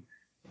interesting,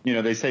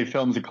 they say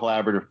film's a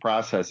collaborative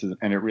process,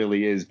 and it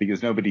really is,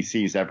 because nobody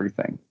sees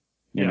everything,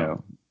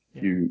 you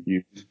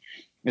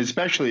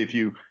especially if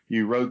you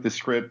wrote the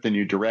script and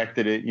you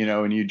directed it,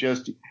 and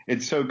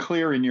it's so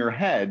clear in your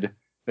head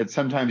that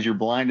sometimes you're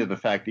blind to the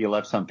fact that you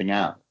left something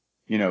out,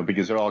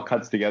 because it all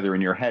cuts together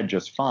in your head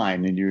just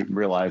fine, and you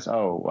realize,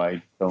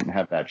 I don't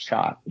have that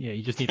shot. Yeah,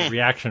 you just need a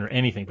reaction or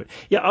anything. But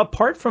yeah,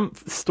 apart from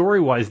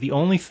story-wise, the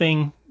only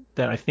thing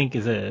that I think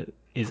is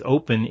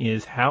open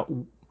is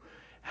how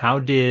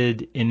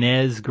did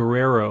Inez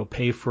Guerrero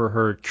pay for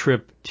her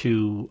trip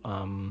to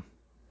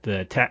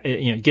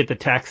get the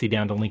taxi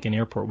down to Lincoln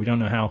Airport? We don't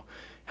know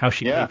how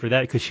she paid for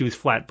that because she was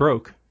flat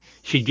broke.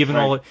 She'd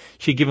given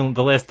she'd given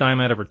the last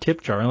dime out of her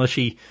tip jar, unless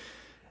she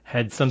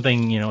had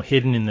something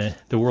hidden in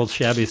the world's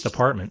shabbiest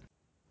apartment.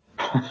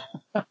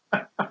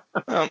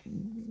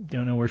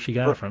 Don't know where she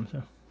got it from.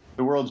 So.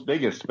 The world's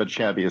biggest but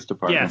shabbiest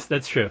apartment. Yes,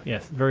 that's true.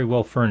 Yes, very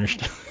well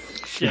furnished.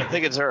 I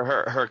think it's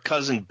her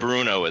cousin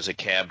Bruno as a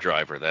cab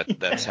driver.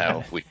 That's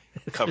how we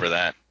cover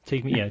that.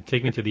 Take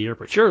me to the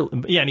airport. Sure.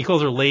 Yeah, and he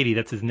calls her Lady.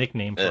 That's his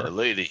nickname for her.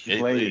 Lady.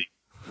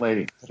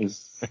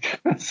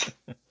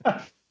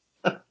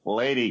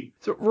 Lady.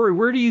 So, Rory,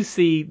 where do you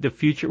see the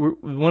future? We're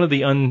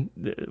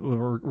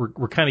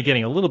kind of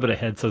getting a little bit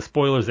ahead, so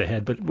spoilers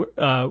ahead. But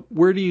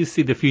where do you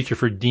see the future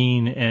for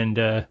Dean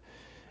and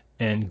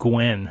and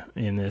Gwen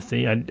in this.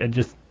 I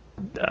just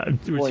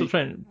we're still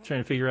trying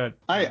to figure out.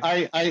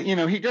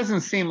 He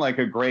doesn't seem like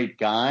a great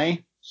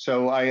guy,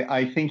 so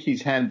I think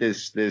he's had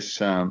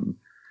this moment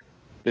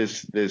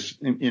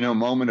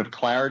of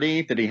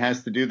clarity that he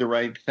has to do the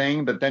right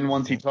thing. But then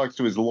once he talks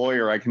to his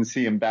lawyer, I can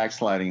see him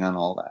backsliding on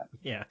all that.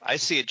 Yeah, I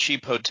see a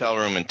cheap hotel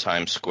room in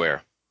Times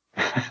Square.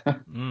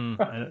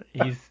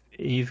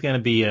 He's going to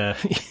be I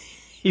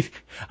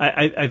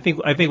think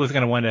what's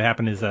going to wind up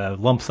happen is a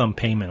lump sum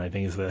payment. I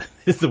think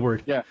is the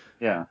word. Yeah.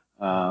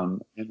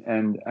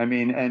 And I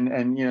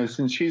mean,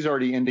 since she's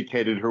already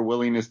indicated her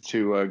willingness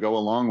to go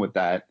along with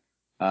that,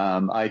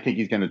 I think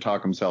he's going to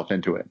talk himself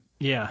into it.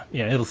 Yeah,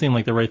 it'll seem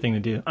like the right thing to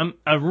do.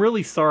 I'm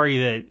really sorry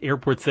that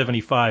Airport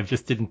 75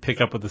 just didn't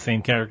pick up with the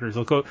same characters.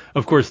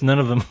 Of course, none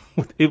of them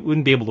it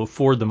wouldn't be able to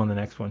afford them on the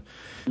next one.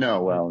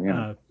 No,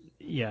 well,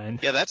 yeah,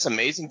 that's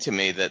amazing to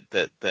me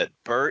that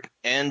Burt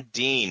and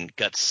Dean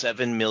got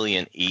 $7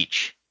 million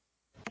each.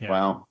 Yeah.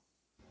 Wow.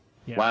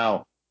 Yeah.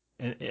 Wow.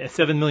 And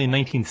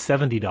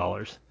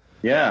 $7,1970.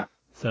 Yeah.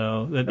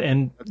 So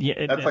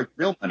that's like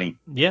real money.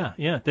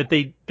 Yeah. That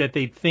they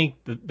think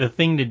the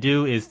thing to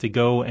do is to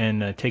go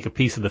and take a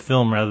piece of the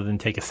film rather than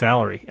take a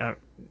salary.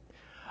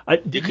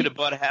 You could have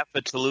bought half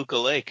of Toluca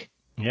Lake.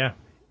 Yeah,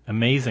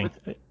 amazing.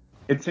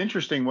 It's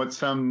interesting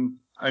it's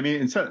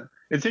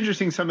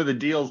interesting some of the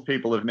deals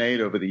people have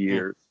made over the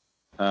years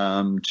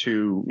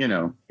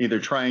to either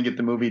try and get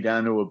the movie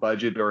down to a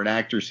budget or an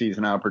actor sees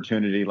an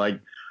opportunity.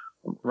 Like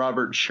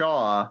Robert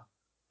Shaw.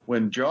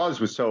 When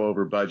Jaws was so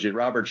over budget,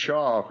 Robert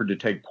Shaw offered to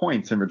take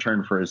points in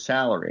return for his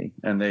salary,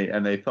 and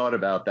they thought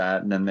about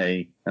that, and then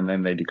they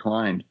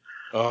declined.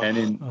 And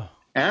in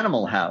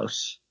Animal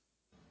House,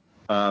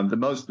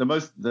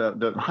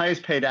 the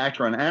highest paid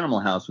actor on Animal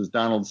House was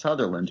Donald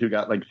Sutherland, who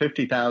got like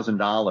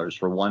 $50,000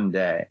 for one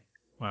day.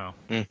 Wow.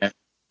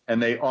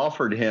 And they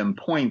offered him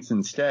points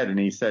instead, and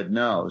he said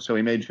no. So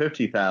he made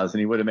 $50,000.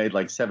 He would have made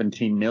like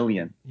 $17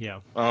 million. Yeah.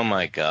 Oh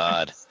my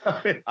God.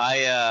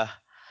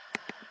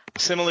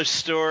 Similar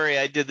story.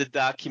 I did the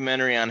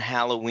documentary on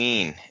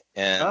Halloween,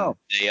 and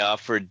they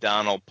offered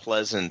Donald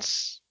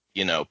Pleasance,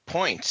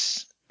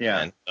 points. Yeah.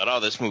 And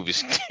thought, this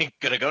movie's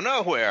gonna go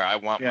nowhere. I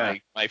want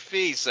my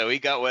fee. So he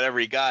got whatever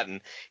he got,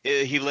 and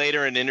he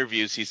later in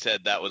interviews he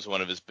said that was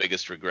one of his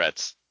biggest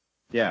regrets.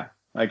 Yeah,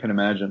 I can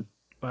imagine.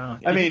 Wow.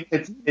 I mean,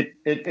 it's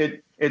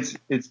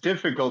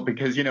difficult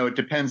because it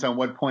depends on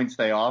what points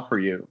they offer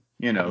you.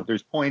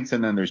 There's points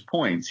and then there's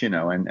points,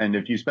 and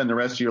if you spend the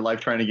rest of your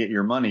life trying to get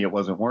your money, it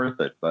wasn't worth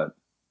it. But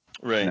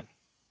right.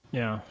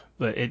 Yeah,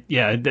 but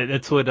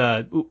that's what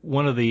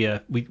one of the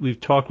we've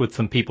talked with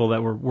some people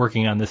that were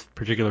working on this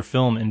particular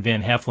film, and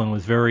Van Heflin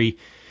was very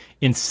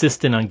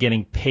insistent on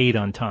getting paid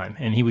on time,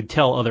 and he would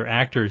tell other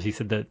actors, he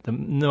said that the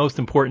most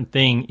important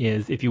thing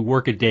is if you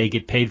work a day,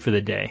 get paid for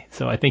the day.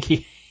 So I think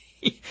he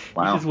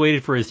just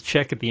waited for his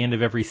check at the end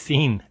of every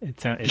scene. It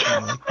sounded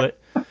like,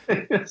 but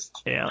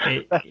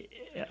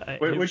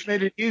which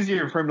made it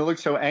easier for him to look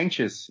so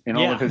anxious in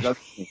all of his other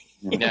scenes.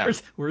 Yeah.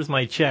 Where's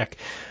my check?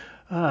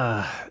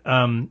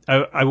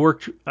 I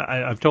worked.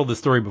 I've told this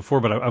story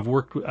before, but I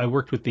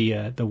worked with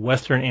the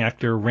Western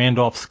actor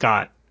Randolph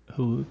Scott,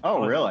 who.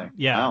 Oh, really?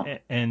 Yeah, wow.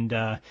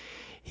 And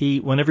he,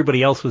 when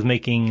everybody else was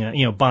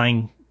making,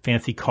 buying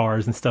fancy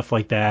cars and stuff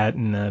like that,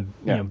 and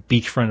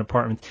beachfront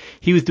apartments,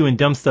 he was doing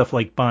dumb stuff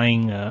like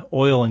buying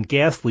oil and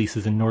gas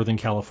leases in Northern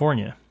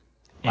California,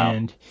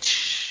 and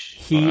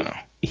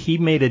he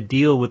made a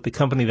deal with the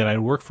company that I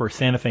worked for,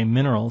 Santa Fe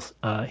Minerals.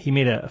 He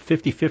made a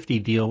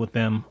 50-50 deal with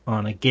them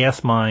on a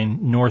gas mine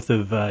north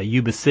of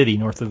Yuba City,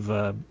 north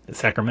of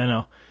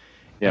Sacramento.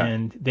 Yeah.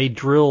 And they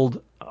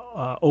drilled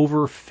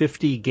over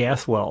 50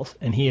 gas wells,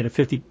 and he had a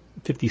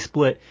 50-50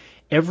 split.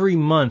 Every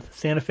month,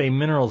 Santa Fe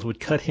Minerals would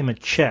cut him a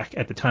check.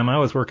 At the time I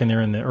was working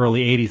there in the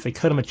early 80s, they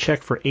cut him a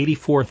check for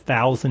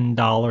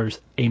 $84,000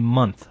 a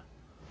month.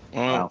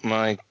 Oh,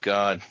 my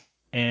God.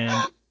 And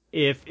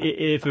if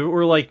it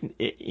were like,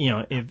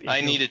 if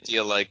I need a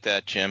deal like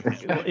that, Jim.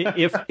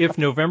 If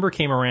November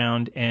came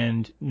around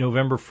and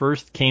November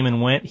 1st came and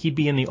went, he'd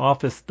be in the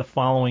office the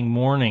following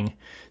morning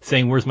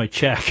saying, "Where's my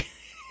check?"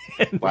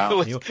 Wow.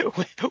 with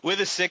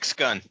a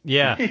 6-gun.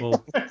 Yeah.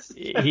 Well,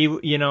 he,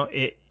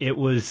 it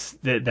was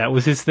that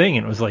was his thing,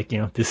 and it was like,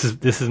 this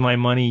is my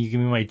money. You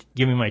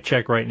give me my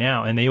check right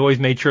now. And they always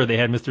made sure they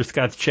had Mr.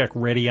 Scott's check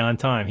ready on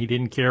time. He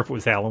didn't care if it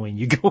was Halloween.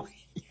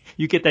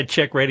 You get that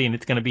check ready, and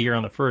it's going to be here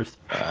on the 1st.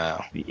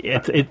 Wow.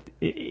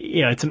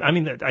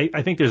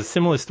 I think there's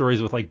similar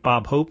stories with like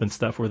Bob Hope and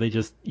stuff where they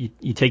just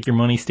you take your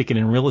money, stick it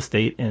in real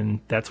estate,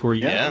 and that's where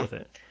you go with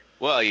it.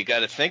 Well, you got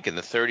to think in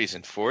the 30s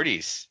and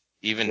 40s,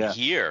 even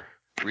here,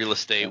 real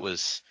estate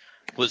was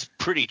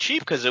pretty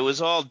cheap because it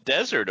was all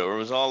desert, or it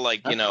was all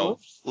like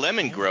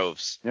lemon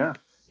groves. Yeah.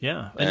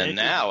 Yeah. And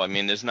now,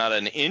 there's not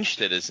an inch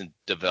that isn't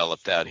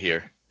developed out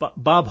here.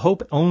 Bob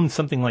Hope owns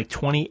something like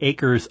 20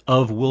 acres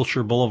of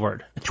Wilshire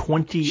Boulevard.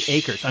 20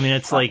 acres.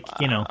 It's like,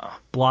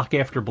 block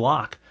after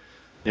block.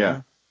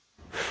 Yeah.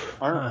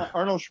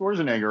 Arnold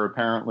Schwarzenegger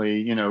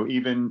apparently,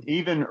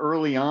 even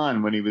early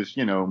on when he was,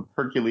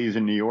 Hercules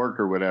in New York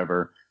or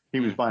whatever, He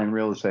was buying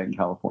real estate in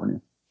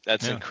California.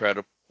 That's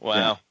incredible.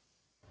 Wow.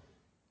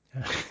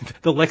 Yeah.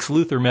 The Lex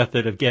Luthor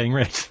method of getting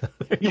rich.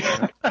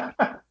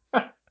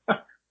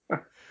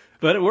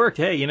 But it worked.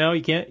 Hey, you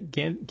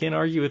can't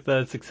argue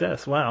with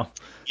success. Wow.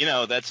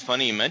 That's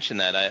funny you mentioned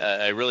that.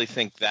 I really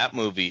think that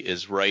movie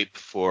is ripe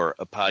for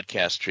a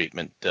podcast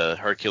treatment.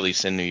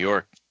 Hercules in New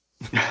York.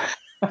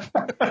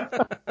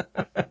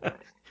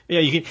 Yeah,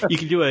 you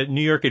can do a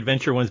New York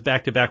Adventure ones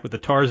back to back with the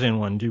Tarzan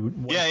one.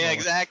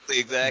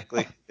 Exactly. Oh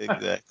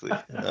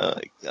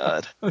my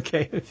God.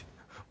 Okay,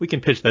 we can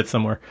pitch that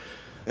somewhere.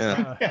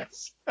 Yeah.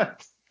 Yes.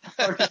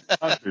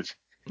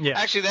 Yeah.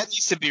 Actually, that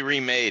needs to be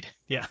remade.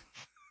 Yeah.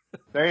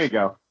 There you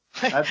go.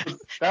 That's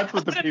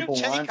what the people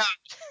want.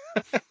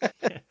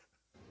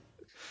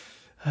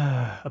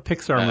 A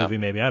Pixar movie,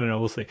 maybe. I don't know.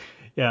 We'll see.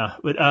 Yeah.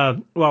 But,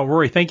 well,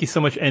 Rory, thank you so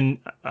much. And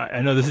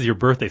I know this is your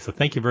birthday, so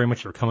thank you very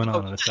much for coming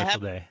on a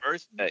special day.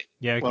 Birthday.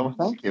 Yeah. Well,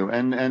 thank you.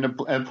 And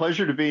a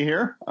pleasure to be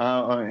here.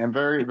 And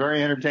very,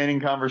 very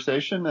entertaining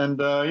conversation. And,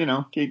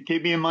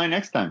 keep me in mind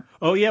next time.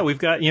 Oh, yeah. We've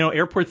got,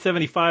 Airport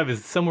 75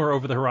 is somewhere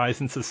over the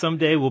horizon. So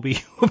someday we'll be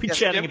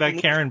chatting about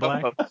Karen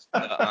Black. On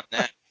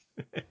that.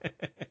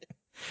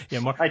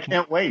 Yeah, I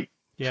can't wait.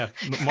 Yeah,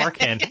 Mark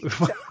can.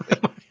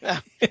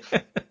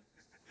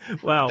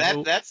 Wow.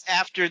 That's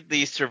after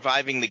the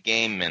Surviving the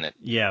Game minute.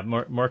 Yeah,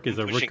 Mark is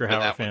a Rutger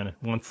Hauer fan.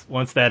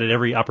 Wants that at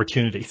every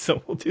opportunity.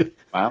 So we'll do.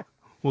 Wow.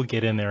 We'll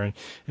get in there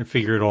and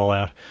figure it all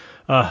out.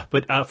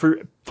 But for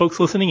folks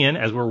listening in,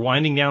 as we're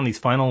winding down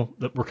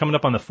we're coming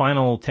up on the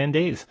final 10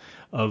 days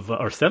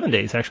or 7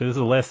 days, actually. This is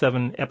the last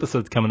 7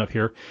 episodes coming up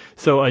here.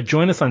 So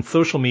join us on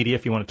social media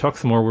if you want to talk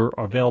some more. We're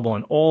available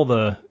on all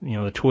the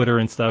Twitter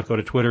and stuff. Go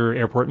to Twitter,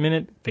 Airport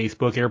Minute,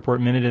 Facebook,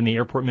 Airport Minute, and the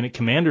Airport Minute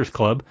Commanders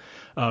Club.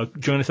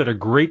 Join us at our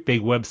great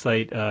big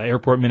website,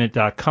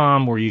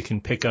 airportminute.com, where you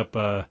can pick up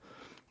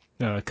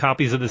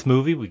copies of this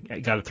movie. We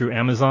got it through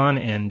Amazon,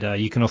 and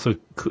you can also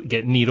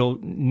get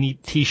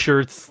neat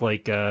T-shirts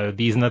like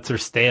 "These Nuts Are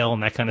Stale"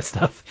 and that kind of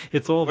stuff.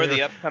 It's all there. Or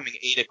the upcoming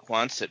Ada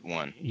Quonset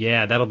one.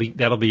 Yeah, that'll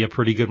be a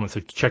pretty good one.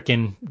 So check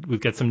in.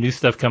 We've got some new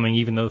stuff coming,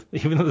 even though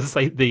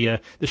the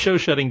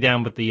show's shutting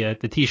down, but the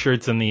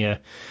T-shirts and the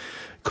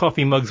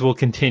coffee mugs will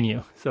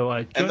continue. So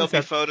and there'll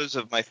be photos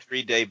of my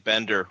 3-day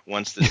bender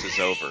once this is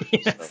over.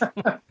 Yes. So.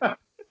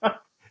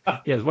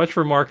 Yes, watch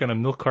for Mark on a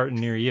milk carton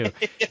near you.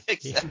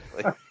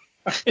 Exactly.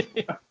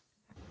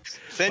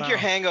 Send your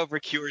hangover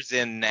cures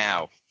in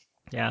now.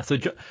 Yeah.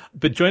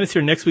 But join us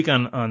here next week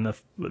on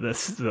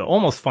the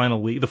almost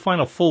final week, the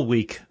final full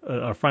week,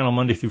 our final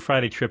Monday through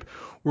Friday trip,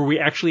 where we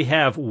actually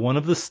have one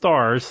of the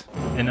stars,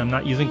 and I'm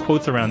not using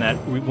quotes around that.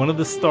 One of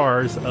the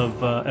stars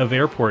of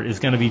Airport is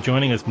going to be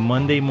joining us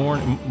Monday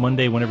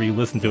whenever you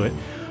listen to it.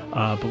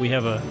 But we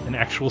have an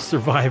actual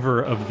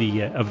survivor of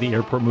the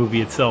Airport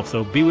movie itself.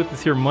 So be with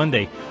us here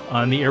Monday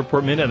on the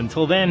Airport Minute.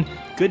 Until then,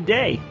 good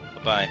day.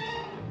 Bye.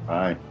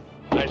 Bye.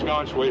 Nice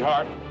going,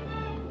 sweetheart.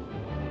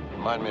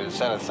 Remind me to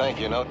send a thank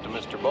you note to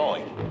Mr.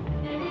 Bowling.